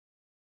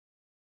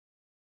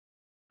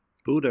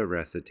Buddha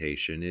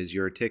recitation is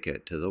your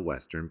ticket to the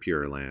Western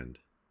Pure Land.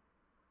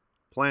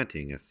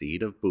 Planting a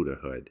seed of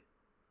Buddhahood.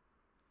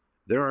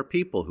 There are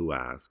people who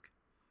ask,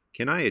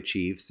 can I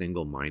achieve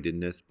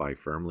single-mindedness by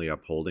firmly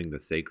upholding the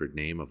sacred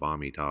name of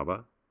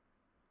Amitabha?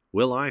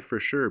 Will I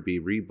for sure be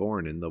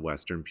reborn in the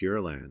Western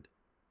Pure Land?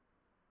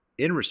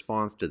 In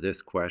response to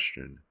this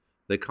question,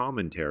 the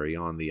commentary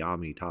on the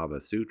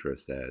Amitabha Sutra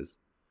says,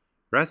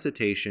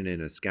 recitation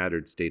in a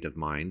scattered state of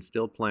mind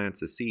still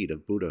plants a seed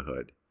of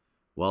Buddhahood,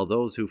 while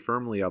those who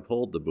firmly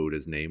uphold the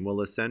Buddha's name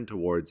will ascend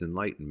towards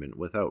enlightenment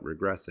without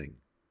regressing.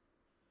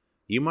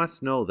 You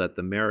must know that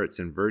the merits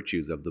and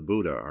virtues of the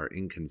Buddha are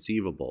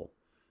inconceivable,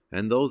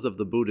 and those of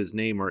the Buddha's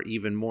name are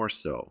even more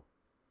so.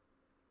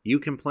 You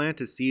can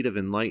plant a seed of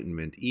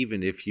enlightenment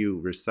even if you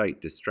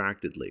recite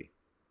distractedly.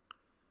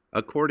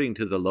 According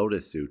to the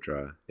Lotus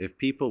Sutra, if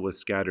people with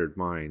scattered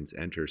minds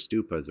enter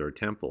stupas or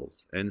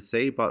temples and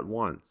say but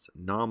once,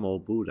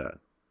 Namo Buddha,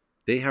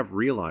 they have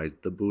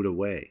realized the Buddha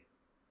way.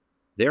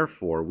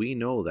 Therefore, we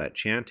know that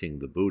chanting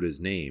the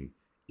Buddha's name,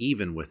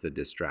 even with a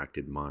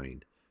distracted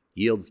mind,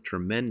 yields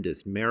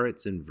tremendous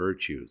merits and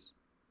virtues,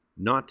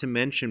 not to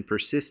mention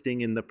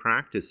persisting in the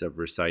practice of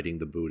reciting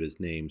the Buddha's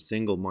name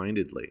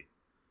single-mindedly.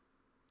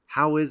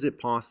 How is it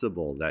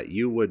possible that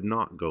you would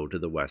not go to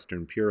the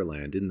Western Pure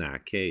Land in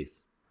that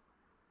case?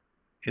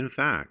 In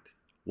fact,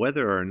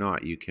 whether or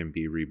not you can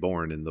be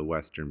reborn in the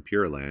Western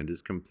Pure Land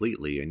is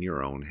completely in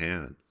your own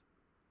hands.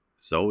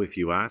 So if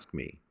you ask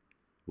me,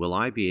 will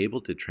I be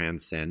able to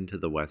transcend to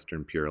the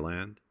Western Pure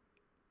Land?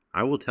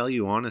 I will tell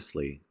you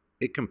honestly,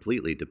 it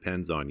completely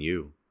depends on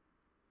you.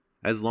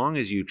 As long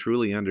as you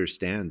truly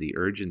understand the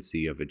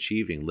urgency of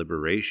achieving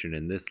liberation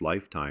in this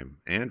lifetime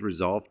and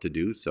resolve to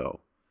do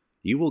so,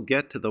 you will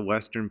get to the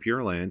Western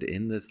Pure Land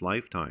in this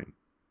lifetime.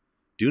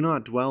 Do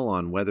not dwell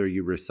on whether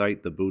you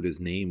recite the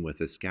Buddha's name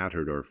with a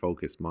scattered or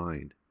focused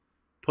mind.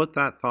 Put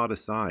that thought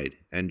aside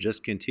and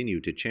just continue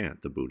to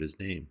chant the Buddha's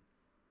name.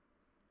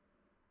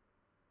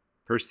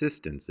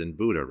 Persistence in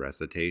Buddha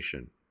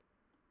recitation.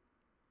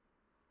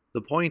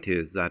 The point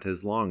is that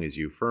as long as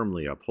you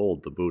firmly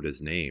uphold the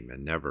Buddha's name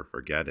and never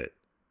forget it,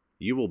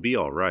 you will be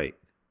all right.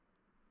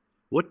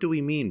 What do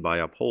we mean by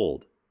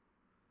uphold?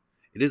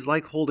 It is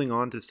like holding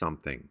on to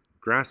something,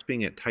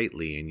 grasping it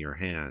tightly in your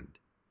hand.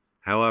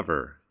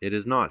 However, it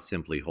is not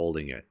simply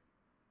holding it.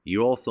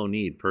 You also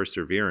need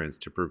perseverance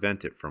to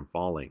prevent it from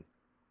falling.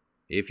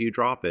 If you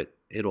drop it,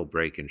 it'll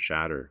break and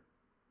shatter.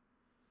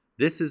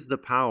 This is the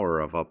power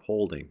of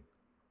upholding.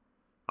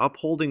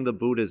 Upholding the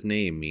Buddha's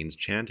name means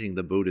chanting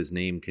the Buddha's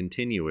name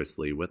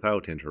continuously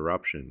without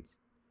interruptions.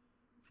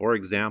 For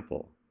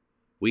example,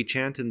 we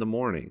chant in the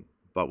morning,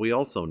 but we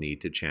also need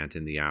to chant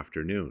in the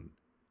afternoon.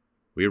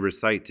 We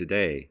recite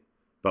today,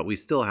 but we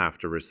still have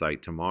to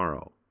recite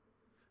tomorrow.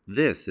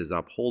 This is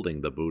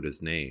upholding the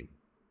Buddha's name.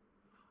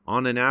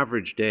 On an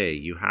average day,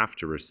 you have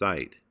to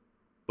recite,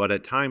 but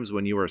at times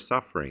when you are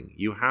suffering,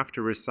 you have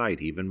to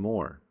recite even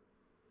more.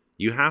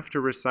 You have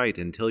to recite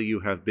until you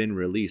have been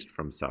released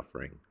from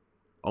suffering.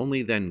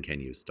 Only then can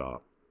you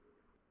stop.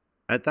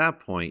 At that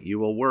point, you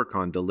will work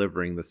on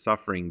delivering the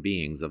suffering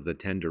beings of the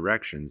 10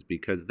 directions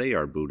because they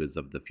are Buddhas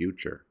of the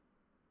future.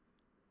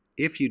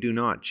 If you do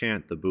not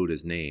chant the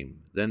Buddha's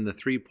name, then the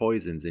 3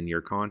 poisons in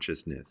your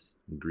consciousness,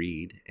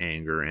 greed,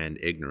 anger, and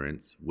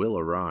ignorance, will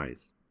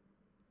arise.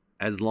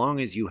 As long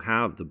as you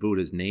have the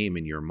Buddha's name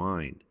in your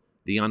mind,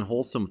 the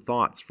unwholesome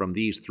thoughts from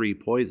these 3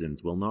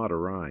 poisons will not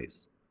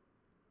arise.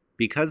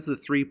 Because the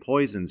 3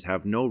 poisons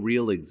have no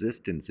real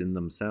existence in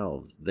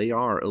themselves, they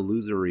are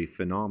illusory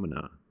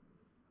phenomena.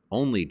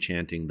 Only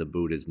chanting the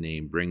Buddha's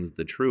name brings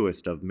the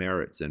truest of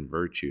merits and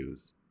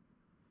virtues.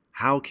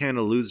 How can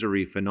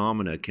illusory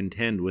phenomena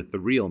contend with the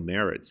real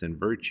merits and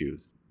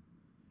virtues?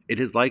 It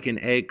is like an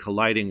egg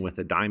colliding with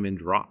a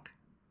diamond rock.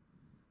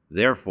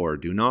 Therefore,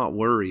 do not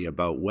worry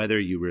about whether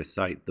you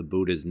recite the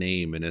Buddha's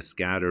name in a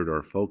scattered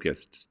or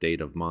focused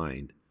state of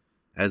mind.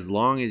 As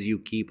long as you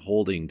keep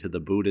holding to the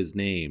Buddha's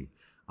name,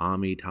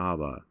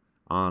 Amitabha,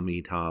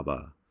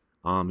 Amitabha,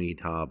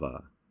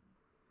 Amitabha.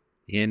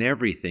 In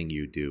everything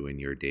you do in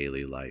your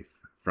daily life,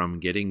 from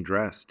getting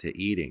dressed to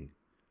eating,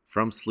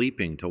 from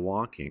sleeping to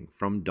walking,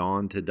 from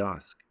dawn to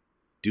dusk,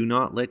 do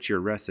not let your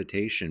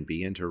recitation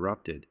be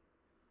interrupted.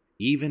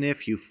 Even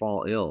if you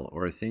fall ill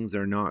or things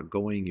are not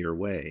going your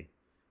way,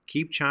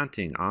 keep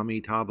chanting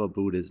Amitabha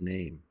Buddha's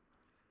name.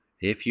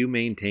 If you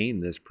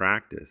maintain this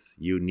practice,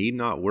 you need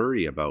not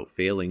worry about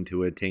failing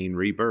to attain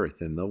rebirth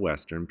in the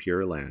Western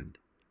Pure Land.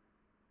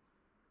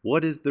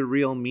 What is the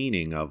real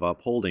meaning of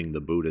upholding the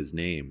Buddha's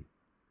name?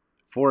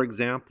 For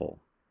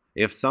example,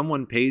 if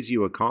someone pays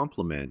you a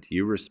compliment,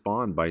 you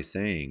respond by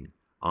saying,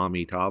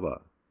 Amitabha.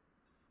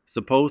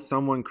 Suppose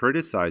someone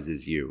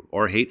criticizes you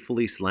or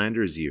hatefully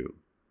slanders you,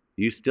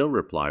 you still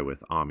reply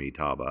with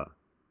Amitabha.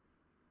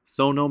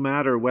 So no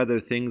matter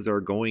whether things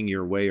are going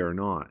your way or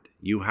not,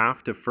 you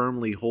have to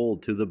firmly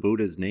hold to the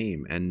Buddha's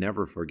name and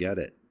never forget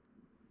it.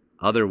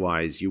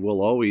 Otherwise, you will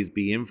always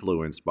be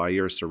influenced by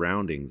your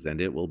surroundings,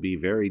 and it will be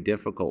very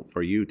difficult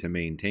for you to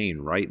maintain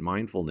right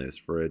mindfulness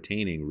for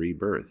attaining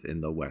rebirth in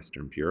the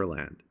Western Pure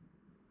Land.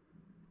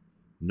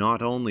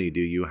 Not only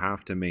do you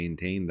have to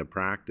maintain the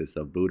practice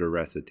of Buddha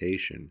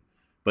recitation,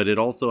 but it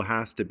also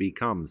has to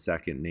become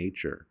second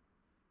nature.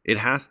 It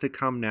has to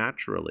come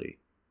naturally.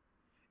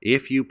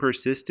 If you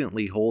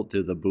persistently hold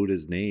to the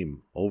Buddha's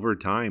name, over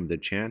time the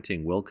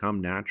chanting will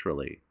come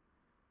naturally.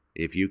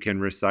 If you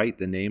can recite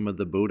the name of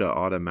the Buddha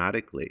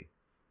automatically,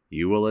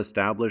 you will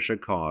establish a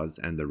cause,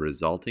 and the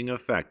resulting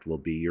effect will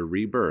be your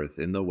rebirth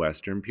in the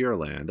Western Pure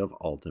Land of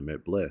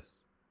ultimate bliss.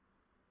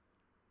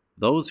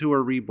 Those who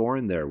are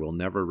reborn there will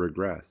never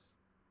regress.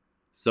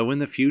 So in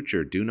the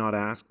future, do not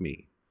ask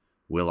me,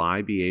 will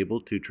I be able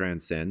to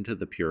transcend to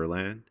the Pure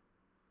Land?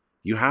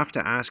 You have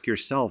to ask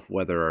yourself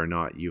whether or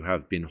not you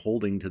have been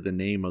holding to the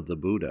name of the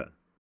Buddha.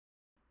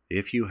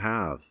 If you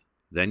have,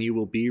 then you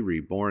will be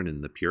reborn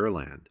in the Pure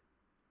Land.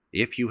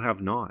 If you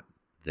have not,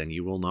 then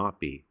you will not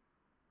be.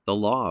 The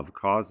law of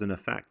cause and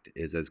effect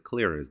is as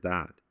clear as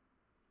that.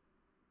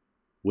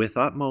 With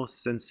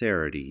utmost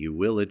sincerity, you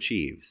will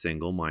achieve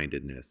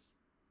single-mindedness.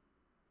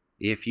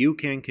 If you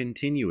can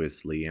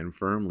continuously and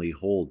firmly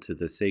hold to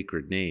the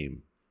sacred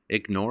name,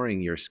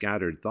 ignoring your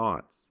scattered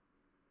thoughts,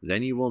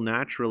 then you will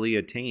naturally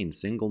attain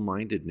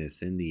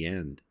single-mindedness in the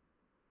end.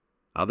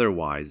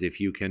 Otherwise, if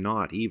you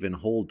cannot even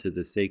hold to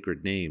the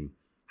sacred name,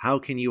 how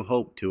can you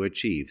hope to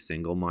achieve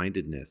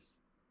single-mindedness?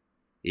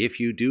 If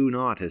you do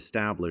not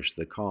establish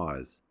the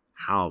cause,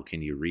 how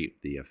can you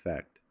reap the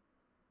effect?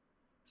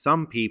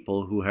 Some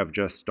people who have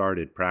just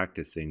started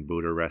practicing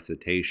Buddha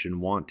recitation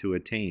want to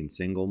attain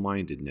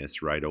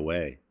single-mindedness right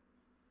away.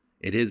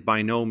 It is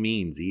by no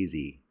means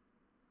easy.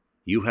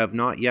 You have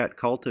not yet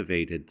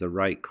cultivated the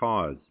right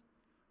cause,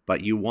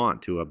 but you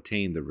want to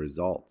obtain the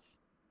results.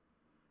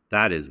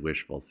 That is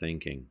wishful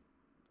thinking.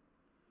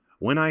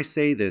 When I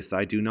say this,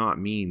 I do not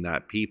mean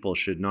that people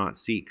should not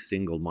seek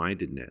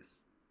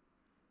single-mindedness.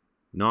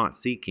 Not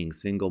seeking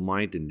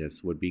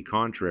single-mindedness would be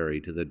contrary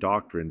to the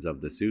doctrines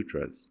of the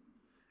sutras,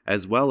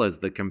 as well as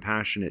the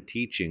compassionate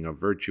teaching of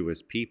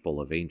virtuous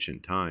people of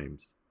ancient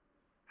times.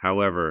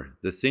 However,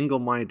 the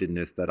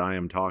single-mindedness that I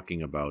am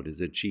talking about is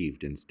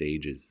achieved in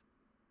stages.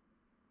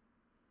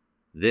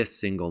 This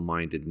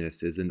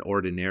single-mindedness is an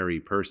ordinary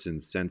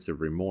person's sense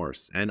of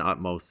remorse and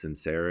utmost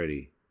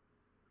sincerity.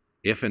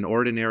 If an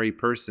ordinary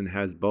person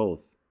has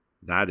both,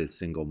 that is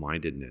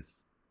single-mindedness.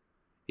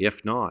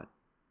 If not,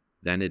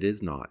 then it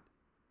is not.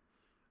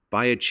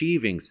 By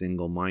achieving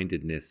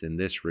single-mindedness in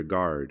this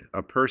regard,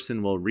 a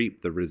person will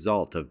reap the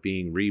result of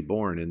being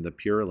reborn in the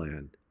Pure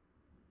Land.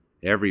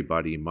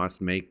 Everybody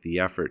must make the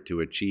effort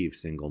to achieve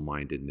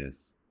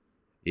single-mindedness.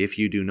 If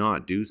you do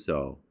not do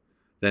so,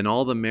 then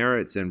all the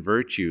merits and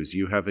virtues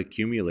you have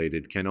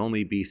accumulated can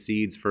only be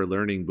seeds for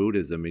learning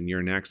Buddhism in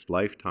your next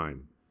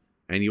lifetime,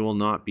 and you will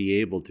not be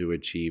able to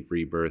achieve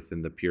rebirth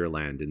in the Pure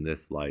Land in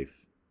this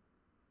life.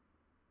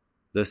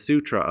 The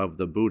Sutra of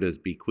the Buddha's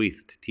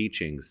bequeathed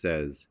teaching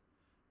says,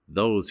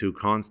 "Those who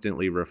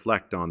constantly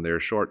reflect on their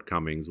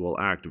shortcomings will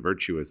act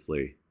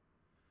virtuously.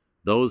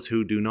 Those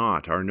who do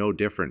not are no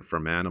different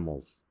from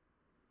animals.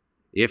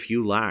 If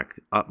you lack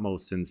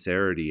utmost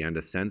sincerity and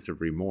a sense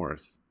of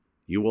remorse,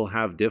 you will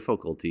have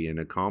difficulty in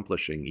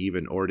accomplishing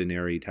even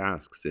ordinary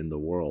tasks in the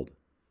world,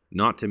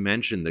 not to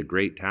mention the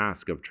great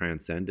task of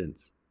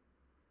transcendence.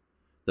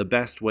 The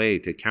best way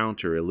to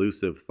counter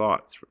elusive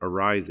thoughts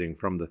arising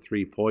from the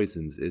three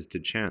poisons is to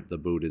chant the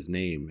Buddha's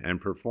name and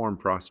perform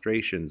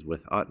prostrations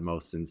with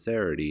utmost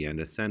sincerity and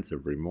a sense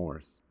of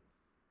remorse.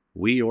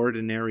 We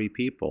ordinary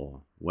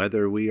people,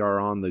 whether we are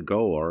on the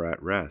go or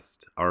at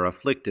rest, are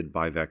afflicted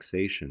by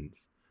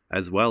vexations,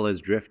 as well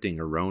as drifting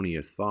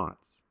erroneous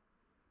thoughts.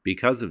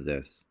 Because of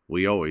this,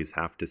 we always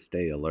have to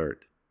stay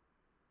alert.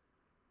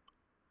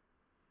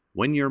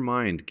 When your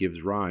mind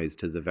gives rise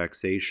to the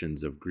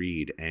vexations of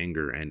greed,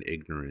 anger, and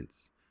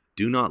ignorance,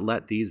 do not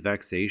let these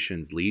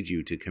vexations lead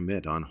you to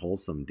commit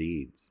unwholesome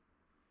deeds.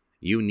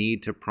 You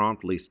need to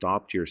promptly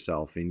stop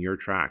yourself in your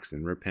tracks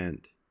and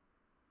repent.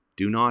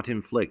 Do not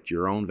inflict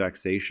your own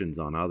vexations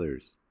on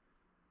others.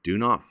 Do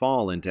not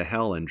fall into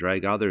hell and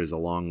drag others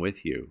along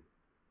with you.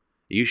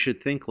 You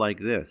should think like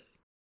this: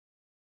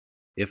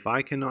 if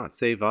I cannot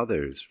save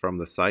others from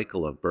the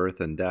cycle of birth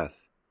and death,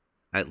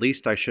 at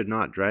least I should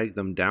not drag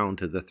them down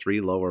to the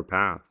three lower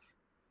paths.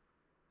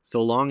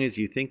 So long as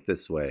you think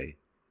this way,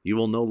 you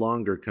will no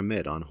longer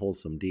commit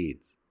unwholesome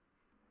deeds.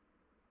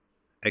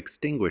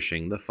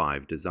 Extinguishing the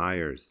 5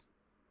 desires.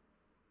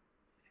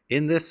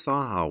 In this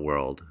Saha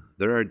world,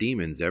 there are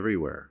demons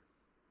everywhere.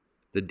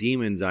 The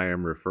demons I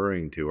am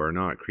referring to are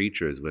not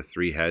creatures with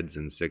 3 heads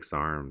and 6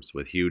 arms,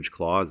 with huge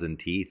claws and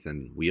teeth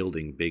and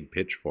wielding big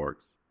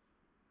pitchforks.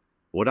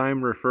 What I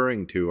am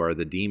referring to are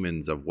the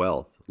demons of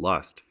wealth,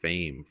 lust,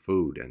 fame,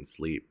 food, and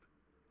sleep.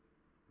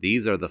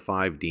 These are the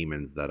 5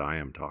 demons that I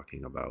am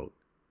talking about.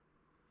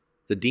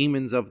 The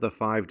demons of the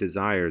 5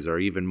 desires are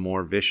even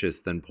more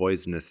vicious than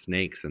poisonous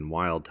snakes and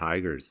wild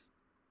tigers.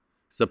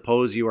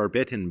 Suppose you are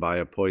bitten by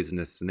a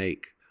poisonous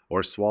snake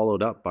or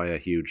swallowed up by a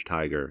huge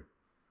tiger.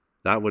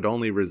 That would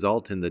only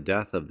result in the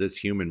death of this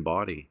human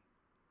body.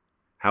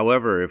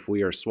 However, if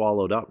we are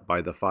swallowed up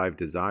by the 5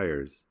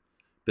 desires,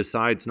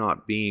 Besides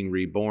not being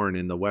reborn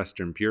in the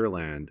Western Pure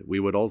Land, we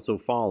would also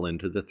fall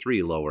into the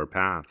three lower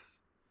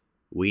paths.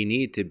 We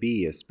need to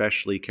be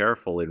especially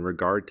careful in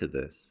regard to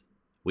this.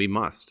 We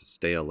must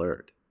stay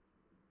alert.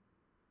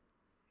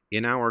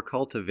 In our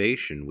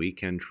cultivation, we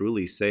can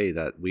truly say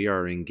that we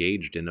are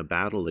engaged in a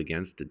battle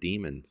against the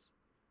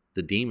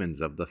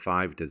demons of the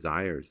five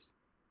desires.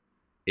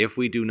 If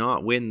we do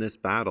not win this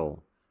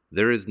battle,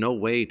 there is no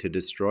way to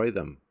destroy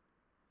them.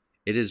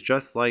 It is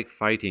just like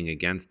fighting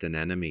against an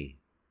enemy.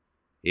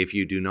 If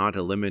you do not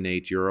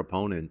eliminate your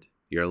opponent,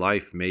 your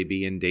life may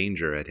be in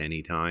danger at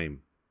any time.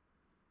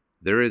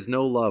 There is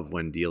no love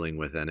when dealing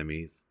with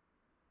enemies.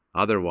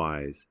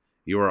 Otherwise,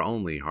 you are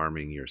only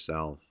harming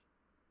yourself.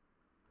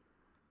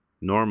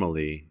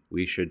 Normally,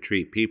 we should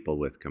treat people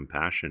with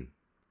compassion.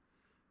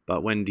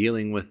 But when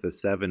dealing with the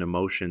 7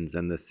 emotions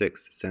and the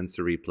 6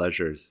 sensory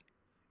pleasures,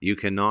 you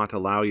cannot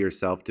allow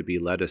yourself to be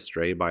led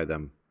astray by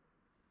them.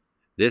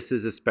 This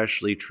is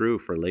especially true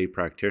for lay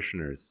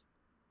practitioners.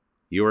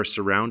 You are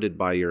surrounded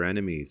by your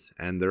enemies,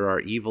 and there are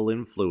evil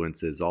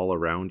influences all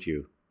around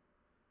you.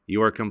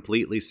 You are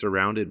completely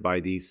surrounded by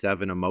these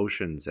 7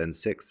 emotions and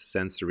 6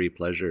 sensory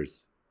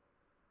pleasures.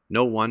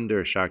 No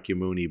wonder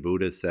Shakyamuni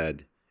Buddha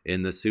said,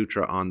 in the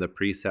Sutra on the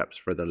Precepts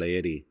for the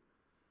Laity,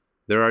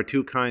 there are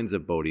 2 kinds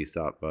of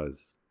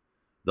bodhisattvas,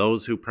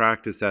 those who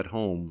practice at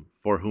home,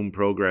 for whom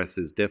progress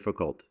is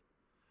difficult,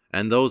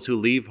 and those who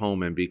leave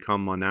home and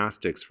become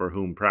monastics, for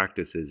whom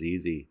practice is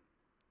easy.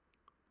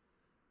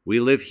 We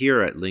live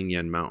here at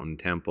Lingyan Mountain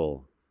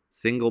Temple,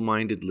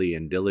 single-mindedly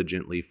and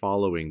diligently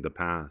following the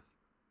path.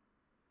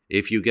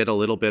 If you get a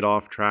little bit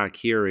off track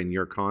here in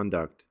your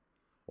conduct,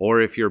 or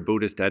if your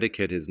Buddhist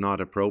etiquette is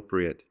not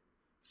appropriate,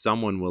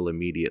 someone will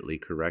immediately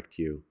correct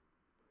you.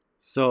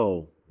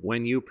 So,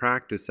 when you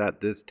practice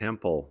at this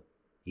temple,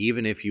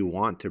 even if you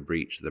want to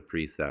breach the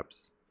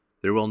precepts,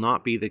 there will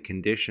not be the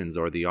conditions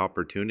or the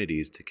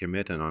opportunities to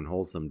commit an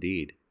unwholesome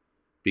deed,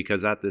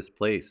 because at this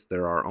place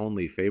there are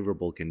only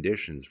favorable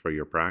conditions for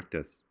your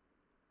practice.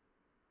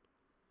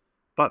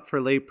 But for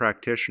lay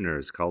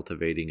practitioners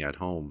cultivating at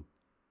home,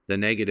 the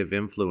negative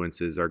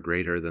influences are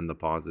greater than the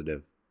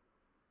positive.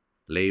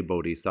 Lay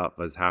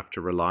bodhisattvas have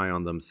to rely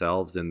on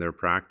themselves in their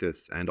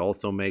practice and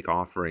also make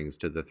offerings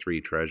to the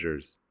 3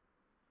 treasures.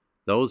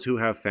 Those who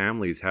have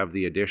families have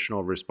the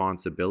additional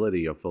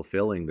responsibility of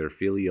fulfilling their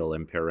filial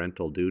and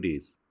parental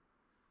duties.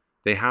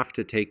 They have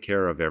to take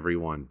care of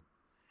everyone,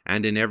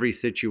 and in every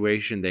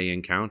situation they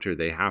encounter,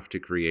 they have to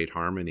create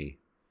harmony.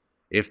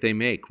 If they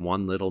make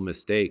one little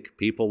mistake,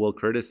 people will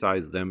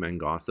criticize them and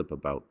gossip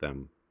about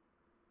them.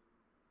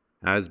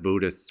 As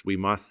Buddhists, we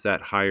must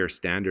set higher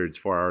standards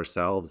for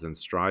ourselves and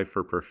strive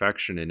for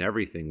perfection in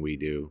everything we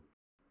do.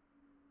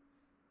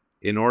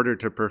 In order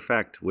to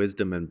perfect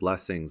wisdom and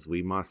blessings,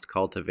 we must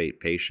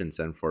cultivate patience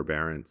and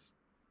forbearance.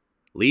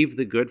 Leave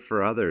the good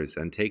for others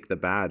and take the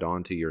bad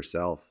onto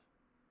yourself.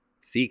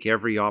 Seek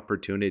every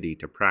opportunity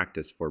to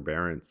practice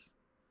forbearance.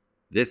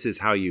 This is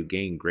how you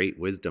gain great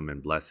wisdom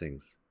and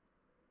blessings.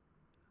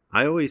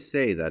 I always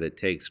say that it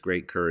takes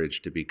great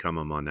courage to become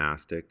a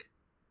monastic.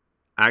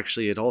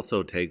 Actually, it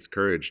also takes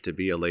courage to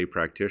be a lay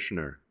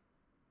practitioner.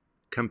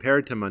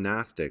 Compared to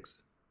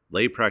monastics,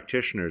 lay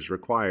practitioners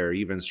require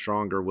even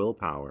stronger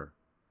willpower.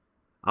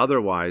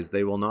 Otherwise,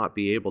 they will not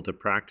be able to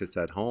practice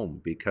at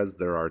home because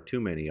there are too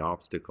many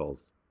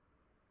obstacles.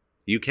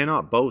 You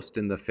cannot boast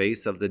in the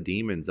face of the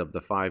demons of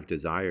the 5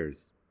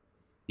 desires.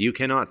 You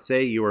cannot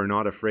say you are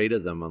not afraid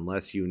of them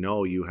unless you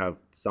know you have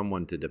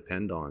someone to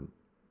depend on.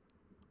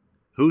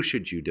 Who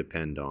should you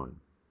depend on?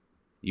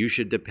 You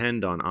should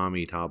depend on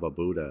Amitabha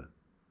Buddha.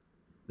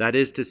 That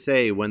is to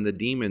say, when the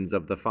demons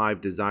of the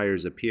 5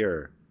 desires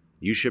appear,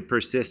 you should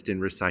persist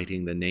in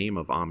reciting the name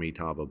of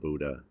Amitabha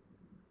Buddha.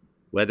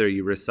 Whether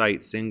you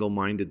recite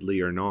single-mindedly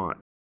or not,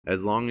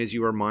 as long as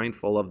you are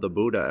mindful of the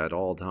Buddha at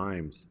all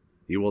times,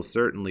 you will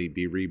certainly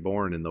be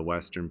reborn in the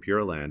Western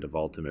Pure Land of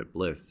ultimate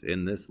bliss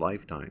in this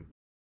lifetime.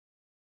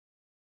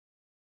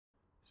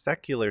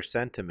 Secular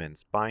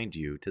sentiments bind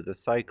you to the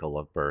cycle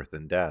of birth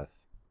and death.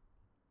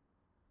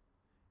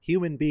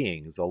 Human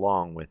beings,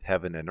 along with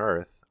heaven and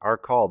earth, are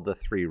called the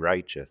 3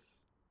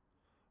 righteous.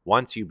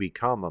 Once you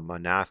become a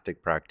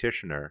monastic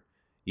practitioner,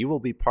 you will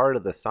be part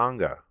of the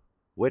Sangha,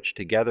 which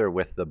together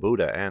with the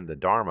Buddha and the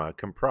Dharma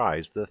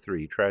comprise the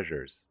 3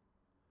 treasures.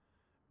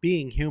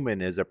 Being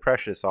human is a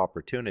precious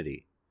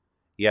opportunity,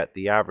 yet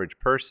the average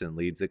person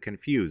leads a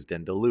confused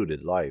and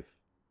deluded life.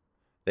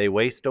 They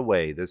waste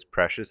away this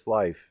precious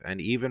life and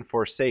even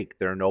forsake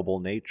their noble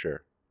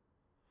nature.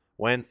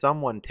 When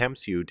someone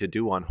tempts you to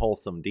do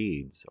unwholesome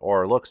deeds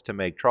or looks to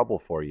make trouble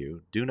for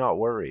you, do not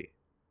worry.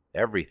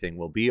 Everything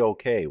will be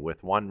okay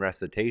with one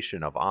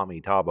recitation of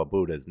Amitabha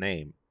Buddha's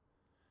name.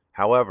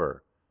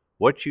 However,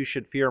 what you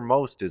should fear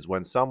most is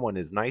when someone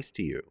is nice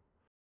to you,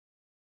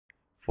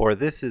 for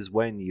this is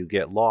when you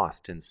get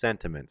lost in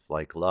sentiments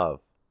like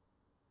love.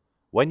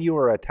 When you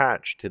are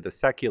attached to the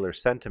secular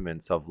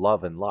sentiments of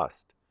love and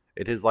lust,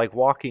 it is like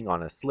walking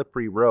on a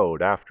slippery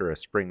road after a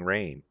spring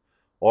rain,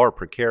 or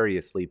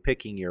precariously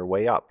picking your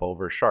way up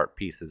over sharp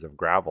pieces of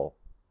gravel.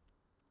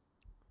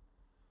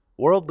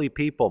 Worldly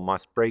people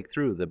must break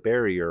through the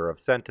barrier of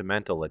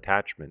sentimental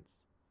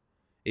attachments.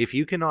 If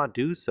you cannot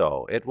do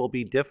so, it will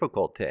be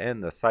difficult to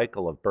end the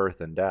cycle of birth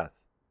and death.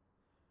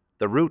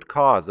 The root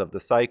cause of the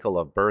cycle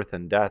of birth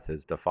and death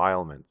is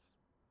defilements.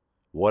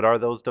 What are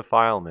those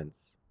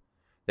defilements?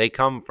 They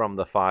come from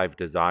the 5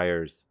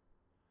 desires.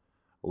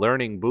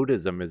 Learning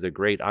Buddhism is a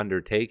great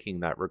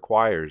undertaking that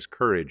requires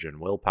courage and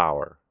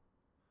willpower.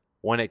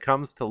 When it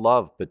comes to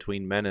love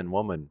between men and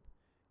women,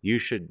 you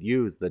should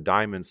use the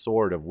diamond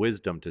sword of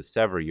wisdom to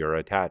sever your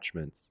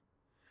attachments.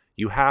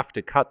 You have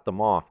to cut them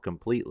off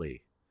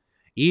completely.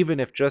 Even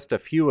if just a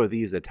few of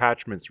these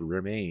attachments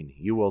remain,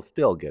 you will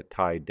still get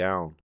tied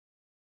down.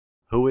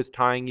 Who is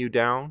tying you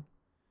down?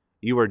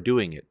 You are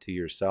doing it to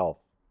yourself.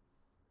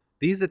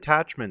 These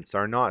attachments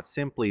are not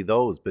simply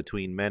those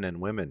between men and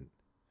women.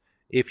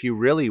 If you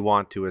really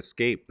want to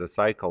escape the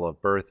cycle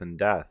of birth and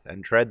death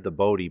and tread the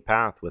Bodhi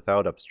path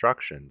without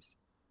obstructions,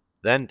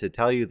 then, to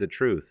tell you the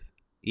truth,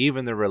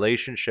 even the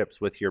relationships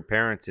with your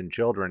parents and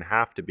children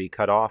have to be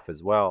cut off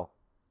as well.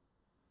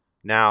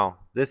 Now,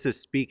 this is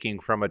speaking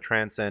from a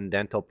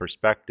transcendental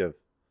perspective,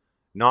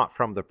 not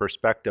from the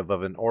perspective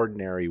of an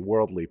ordinary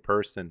worldly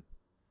person.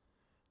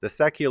 The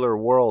secular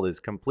world is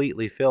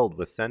completely filled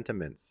with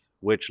sentiments,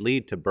 which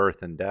lead to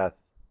birth and death.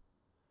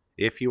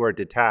 If you are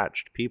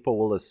detached, people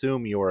will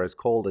assume you are as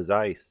cold as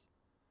ice.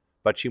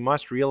 But you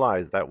must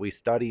realize that we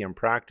study and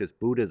practice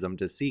Buddhism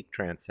to seek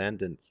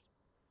transcendence.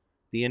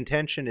 The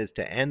intention is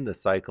to end the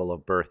cycle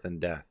of birth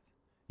and death.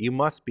 You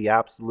must be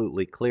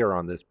absolutely clear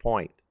on this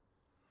point.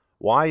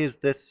 Why is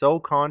this so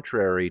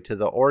contrary to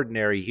the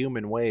ordinary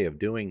human way of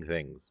doing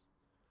things?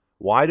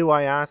 Why do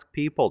I ask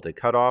people to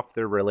cut off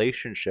their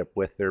relationship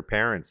with their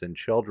parents and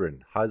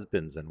children,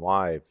 husbands and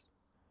wives?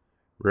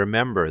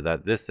 Remember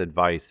that this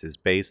advice is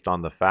based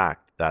on the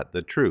fact that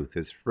the truth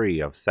is free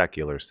of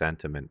secular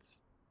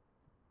sentiments.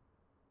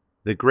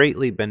 The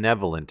greatly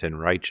benevolent and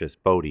righteous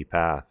Bodhi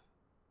path.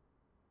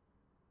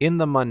 In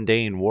the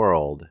mundane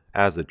world,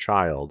 as a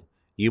child,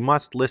 you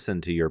must listen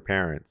to your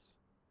parents.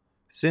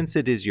 Since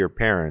it is your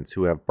parents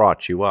who have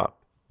brought you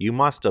up, you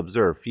must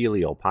observe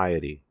filial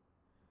piety.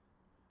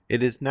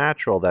 It is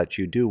natural that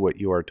you do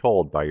what you are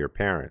told by your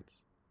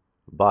parents.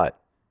 But,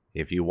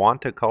 if you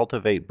want to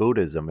cultivate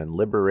Buddhism and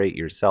liberate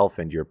yourself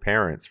and your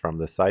parents from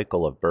the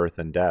cycle of birth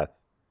and death,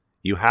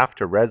 you have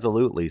to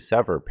resolutely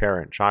sever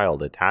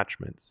parent-child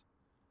attachments.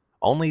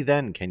 Only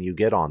then can you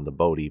get on the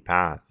Bodhi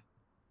path.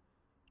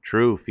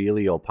 True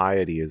filial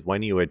piety is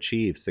when you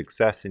achieve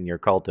success in your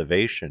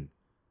cultivation,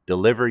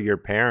 deliver your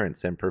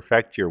parents, and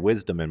perfect your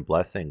wisdom and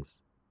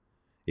blessings.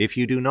 If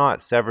you do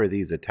not sever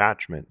these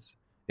attachments,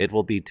 it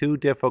will be too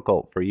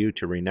difficult for you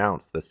to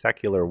renounce the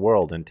secular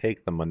world and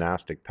take the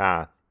monastic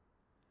path.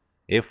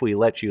 If we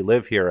let you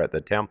live here at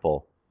the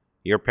temple,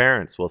 your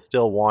parents will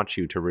still want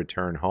you to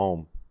return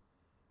home.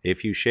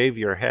 If you shave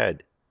your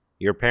head,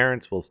 your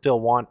parents will still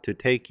want to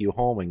take you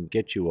home and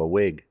get you a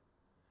wig.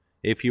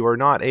 If you are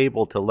not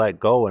able to let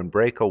go and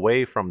break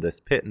away from this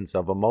pittance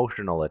of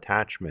emotional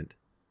attachment,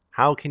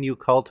 how can you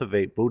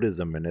cultivate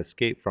Buddhism and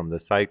escape from the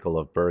cycle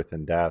of birth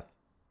and death?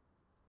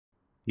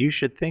 You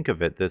should think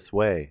of it this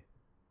way.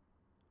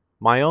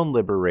 My own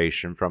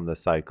liberation from the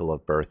cycle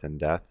of birth and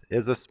death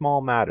is a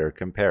small matter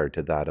compared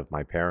to that of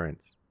my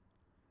parents.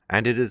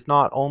 And it is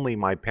not only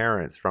my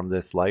parents from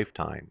this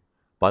lifetime,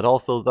 but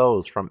also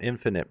those from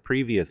infinite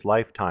previous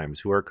lifetimes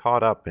who are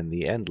caught up in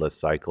the endless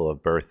cycle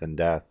of birth and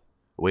death,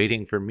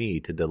 waiting for me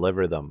to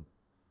deliver them.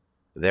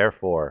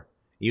 Therefore,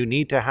 you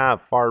need to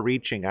have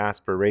far-reaching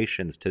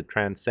aspirations to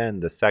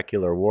transcend the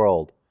secular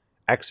world,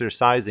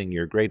 exercising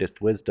your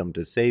greatest wisdom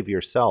to save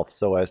yourself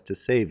so as to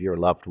save your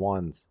loved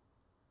ones.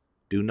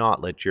 Do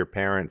not let your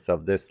parents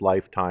of this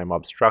lifetime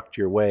obstruct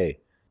your way,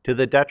 to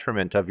the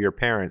detriment of your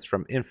parents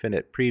from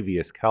infinite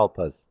previous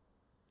kalpas.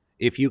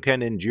 If you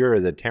can endure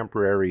the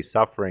temporary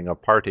suffering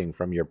of parting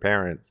from your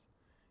parents,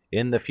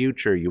 in the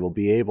future you will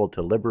be able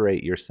to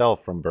liberate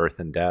yourself from birth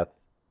and death.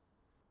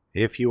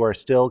 If you are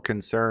still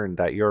concerned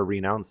that your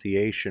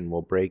renunciation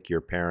will break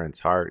your parents'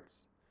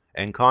 hearts,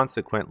 and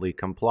consequently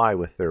comply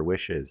with their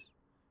wishes,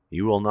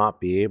 you will not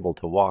be able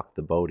to walk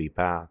the Bodhi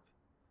path.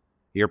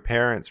 Your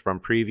parents from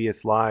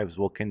previous lives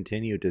will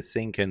continue to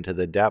sink into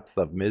the depths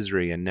of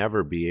misery and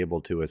never be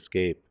able to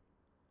escape.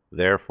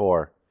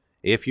 Therefore,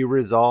 if you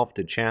resolve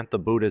to chant the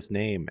Buddha's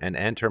name and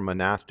enter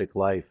monastic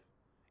life,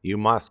 you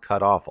must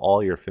cut off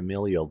all your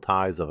familial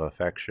ties of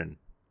affection.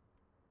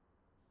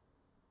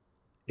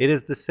 It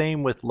is the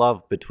same with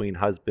love between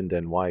husband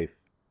and wife.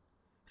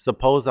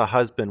 Suppose a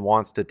husband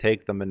wants to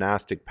take the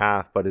monastic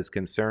path but is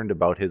concerned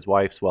about his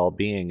wife's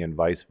well-being and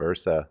vice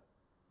versa.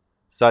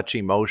 Such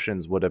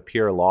emotions would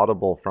appear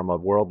laudable from a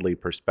worldly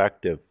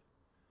perspective.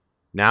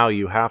 Now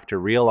you have to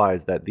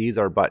realize that these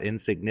are but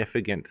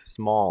insignificant,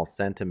 small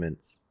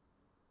sentiments.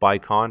 By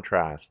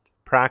contrast,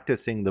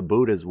 practicing the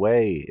Buddha's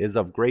way is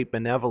of great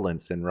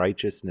benevolence and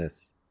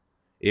righteousness.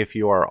 If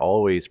you are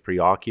always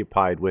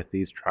preoccupied with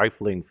these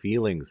trifling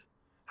feelings,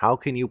 how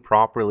can you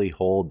properly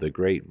hold the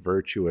great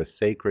virtuous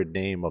sacred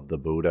name of the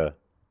Buddha?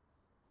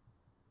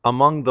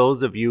 Among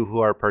those of you who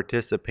are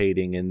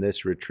participating in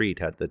this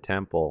retreat at the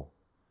temple,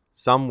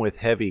 some with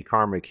heavy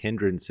karmic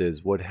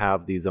hindrances would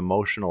have these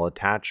emotional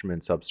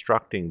attachments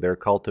obstructing their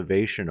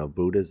cultivation of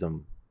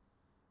Buddhism.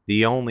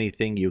 The only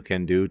thing you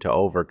can do to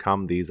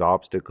overcome these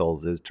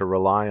obstacles is to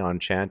rely on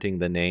chanting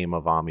the name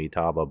of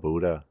Amitabha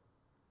Buddha.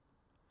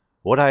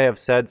 What I have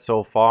said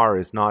so far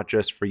is not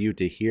just for you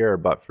to hear,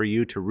 but for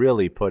you to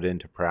really put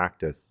into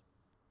practice.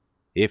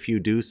 If you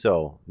do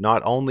so,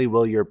 not only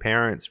will your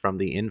parents from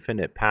the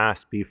infinite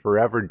past be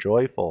forever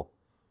joyful,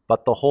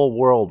 but the whole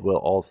world will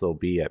also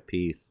be at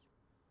peace.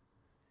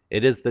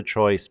 It is the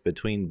choice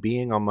between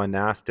being a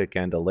monastic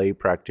and a lay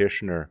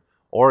practitioner,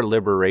 or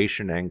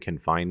liberation and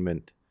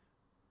confinement.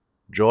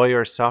 Joy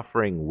or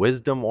suffering,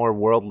 wisdom or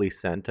worldly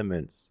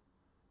sentiments.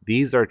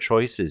 These are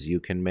choices you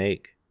can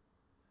make.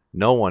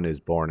 No one is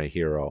born a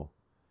hero.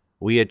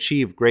 We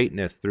achieve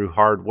greatness through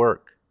hard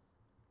work.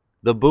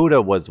 The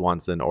Buddha was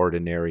once an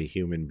ordinary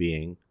human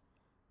being.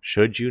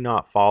 Should you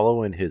not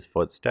follow in his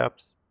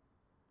footsteps?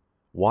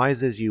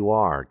 Wise as you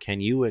are,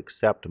 can you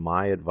accept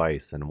my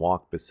advice and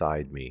walk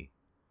beside me?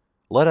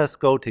 Let us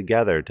go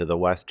together to the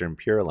Western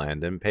Pure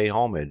Land and pay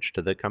homage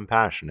to the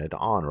compassionate,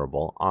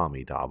 honorable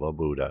Amitabha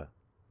Buddha.